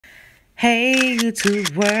Hey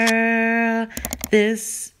YouTube world,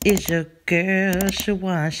 this is your girl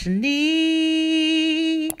Shawan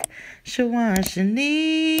Shenek. Shawan Shenek.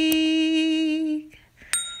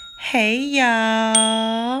 Hey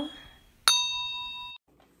y'all.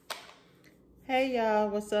 Hey y'all,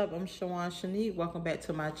 what's up? I'm Shawan Shenek. Welcome back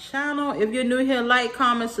to my channel. If you're new here, like,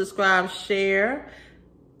 comment, subscribe, share,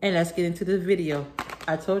 and let's get into this video.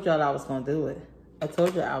 I told y'all I was gonna do it. I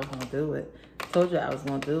told you I was gonna do it. I told you I was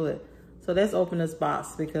gonna do it. So let's open this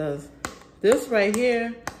box because this right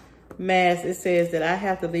here, mask, it says that I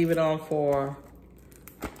have to leave it on for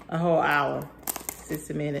a whole hour,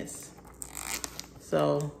 60 minutes.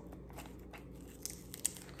 So,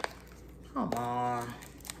 come on.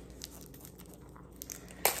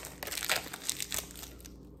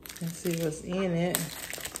 Let's see what's in it.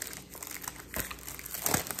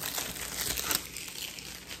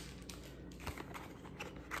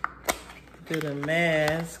 Do the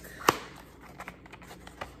mask.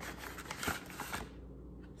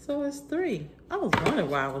 So it's 3. I was wondering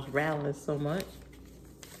why I was rattling so much.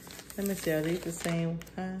 Let me see, are these the same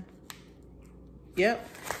kind? Yep.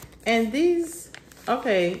 And these,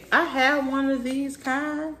 okay, I have one of these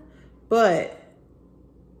kind, but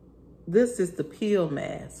this is the peel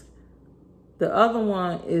mask. The other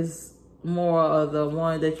one is more of the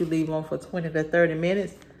one that you leave on for 20 to 30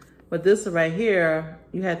 minutes. But this right here,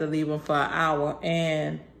 you have to leave them for an hour.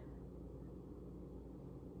 And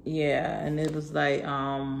yeah, and it was like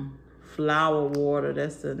flower water.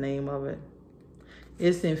 That's the name of it.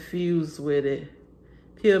 It's infused with it.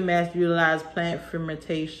 Peel mask utilize plant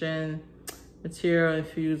fermentation material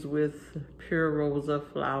infused with pure rosa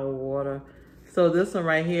flower water. So this one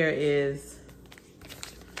right here is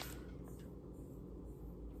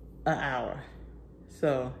an hour.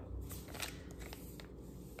 So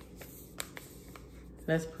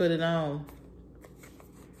let's put it on.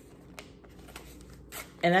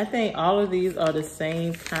 And I think all of these are the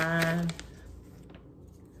same kind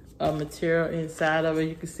of material inside of it.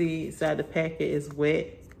 You can see inside the packet is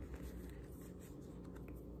wet.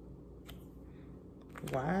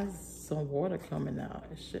 Why is some water coming out?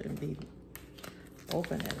 It shouldn't be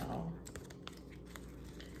open at all.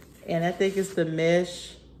 And I think it's the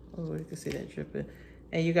mesh. Oh, you can see that dripping.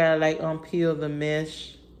 And you gotta like unpeel the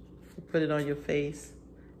mesh. Put it on your face.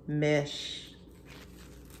 Mesh.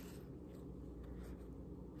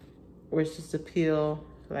 Which is to peel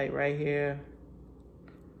like right here.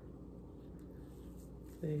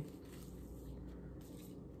 See?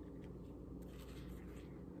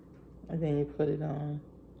 And then you put it on.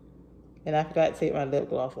 And I forgot to take my lip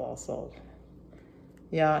gloss off, so.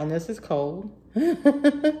 Yeah, and this is cold.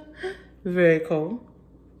 Very cold.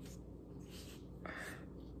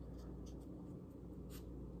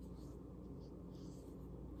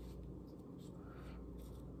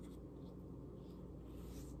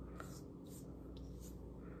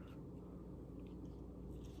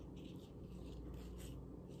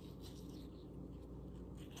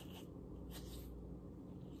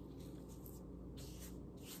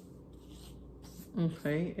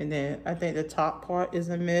 Okay, and then I think the top part is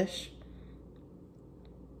a mesh.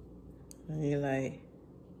 And you like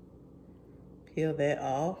peel that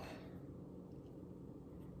off.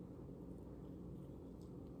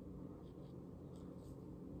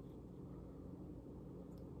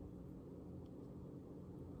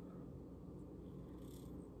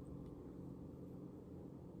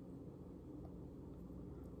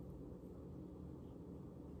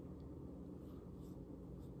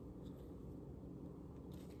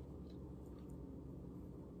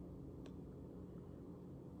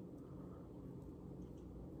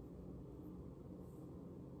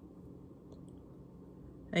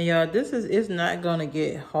 And y'all, this is, it's not gonna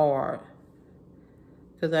get hard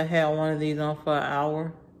because I had one of these on for an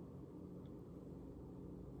hour.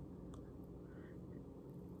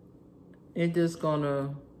 It's just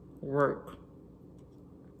gonna work.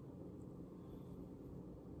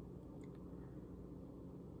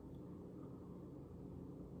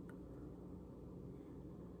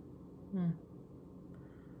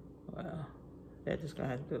 Well, they're just gonna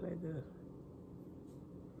have to do it like this.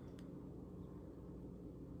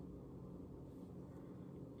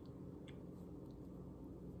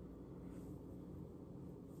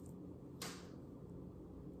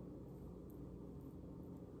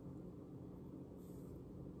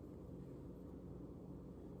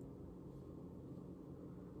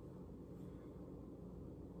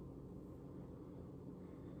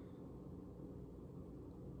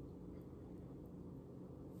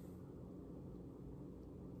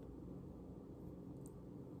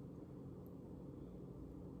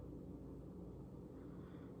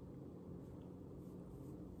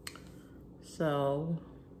 So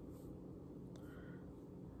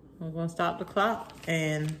I'm gonna stop the clock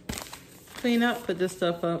and clean up, put this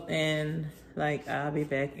stuff up, and like I'll be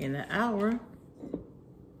back in an hour.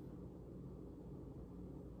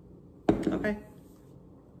 Okay.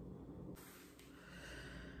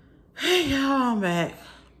 Hey y'all, I'm back.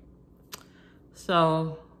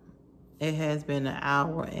 So it has been an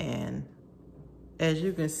hour, and as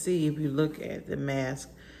you can see, if you look at the mask,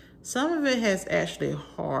 some of it has actually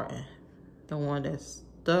hardened. The one that's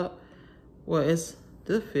stuck, well, this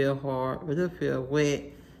feel hard, but it feel wet.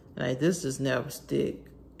 Like this just never stick,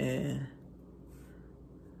 and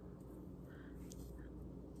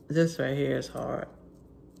this right here is hard.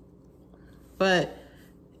 But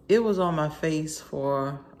it was on my face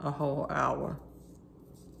for a whole hour.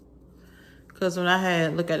 Because when I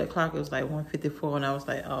had look at the clock, it was like 1:54, and I was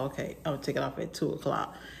like, oh, okay, I'm gonna take it off at 2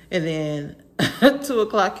 o'clock. And then 2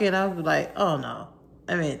 o'clock came, I was like, oh no.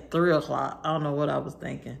 I mean, 3 o'clock. I don't know what I was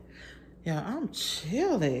thinking. Yeah, I'm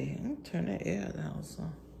chilly. I'm gonna turn the air down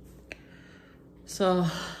some. So,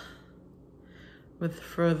 with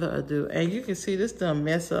further ado, and you can see this done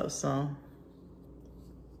mess up some.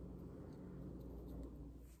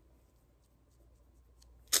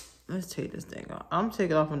 Let's take this thing off. I'm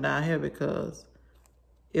taking it off from down here because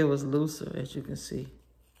it was looser, as you can see.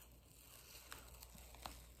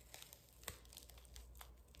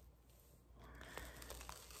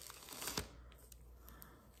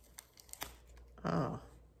 Oh.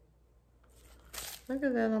 Look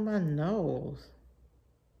at that on my nose.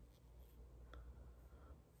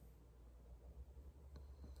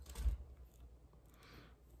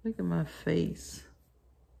 Look at my face.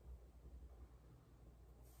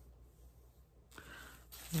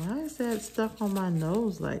 Why is that stuck on my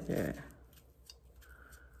nose like that?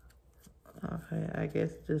 Okay, I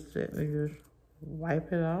guess just let me just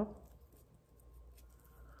wipe it off.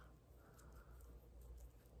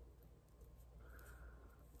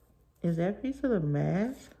 Is that a piece of the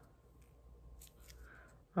mask?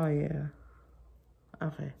 Oh yeah.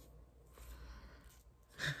 Okay.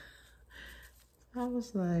 I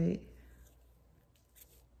was like,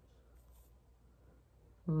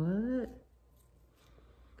 what?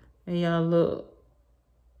 And y'all look,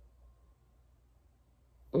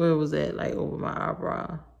 where was that? Like over my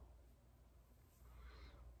eyebrow.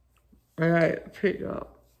 All right, pick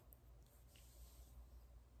up.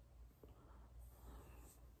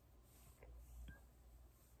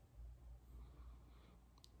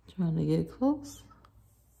 Trying to get close.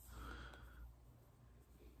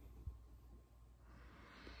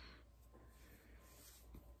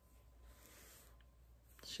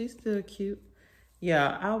 She's still cute.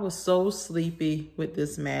 Yeah, I was so sleepy with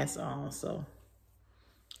this mask on, so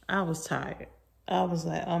I was tired. I was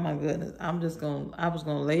like, oh my goodness, I was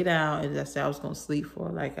gonna lay down and just say I was gonna sleep for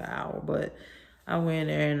like an hour, but I went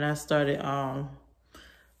there and I started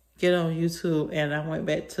get on YouTube, and I went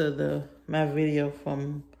back to my video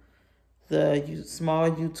from the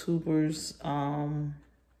small YouTubers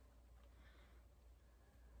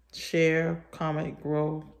share, comment,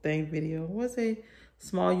 grow thing video. What's a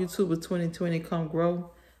small YouTuber 2020 come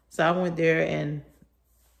grow? So I went there and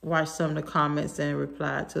watched some of the comments and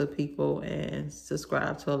replied to people and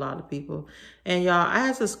subscribed to a lot of people. And y'all, I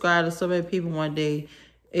had subscribed to so many people one day.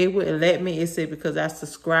 It wouldn't let me. It said because I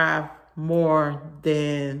subscribed more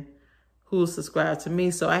than who subscribed to me.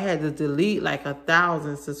 So I had to delete like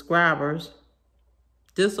 1,000 subscribers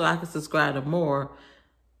just so I could subscribe to more.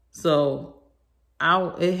 So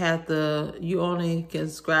you only can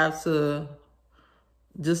subscribe to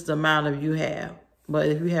just the amount of you have. But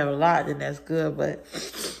if you have a lot, then that's good. But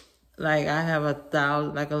like I have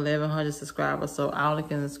 1,000, like 1,100 subscribers, so I only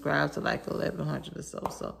can subscribe to like 1,100 or so.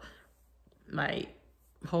 So like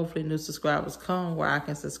hopefully new subscribers come where I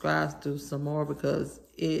can subscribe to some more, because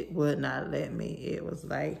it would not let me. It was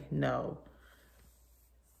like, no,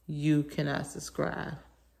 you cannot subscribe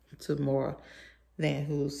to more than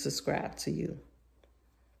who's subscribed to you.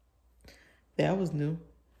 That was new.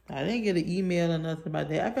 I didn't get an email or nothing about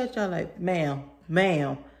that. I bet y'all like, ma'am,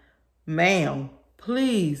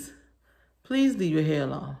 please leave your hair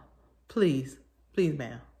alone. Please,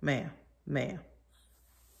 ma'am.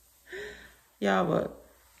 Y'all, but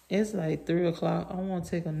it's like 3 o'clock. I want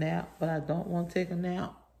to take a nap, but I don't want to take a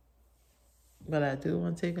nap. But I do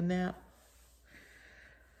want to take a nap.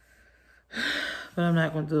 But I'm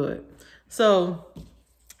not going to do it. So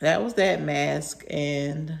that was that mask,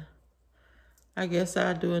 and I guess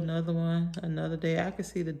I'll do another one another day. I can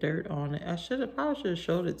see the dirt on it. Probably should have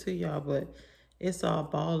showed it to y'all, but it's all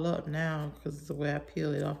balled up now because of the way I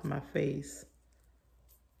peel it off my face.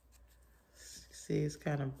 See, it's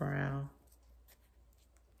kind of brown.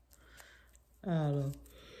 I don't know.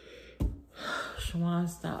 Shawan,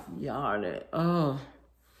 stop yarning. Oh.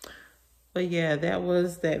 But yeah, that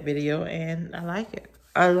was that video, and I like it.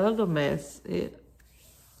 I love the mess. It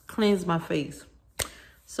cleans my face.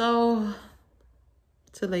 So,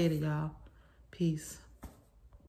 till later, y'all. Peace.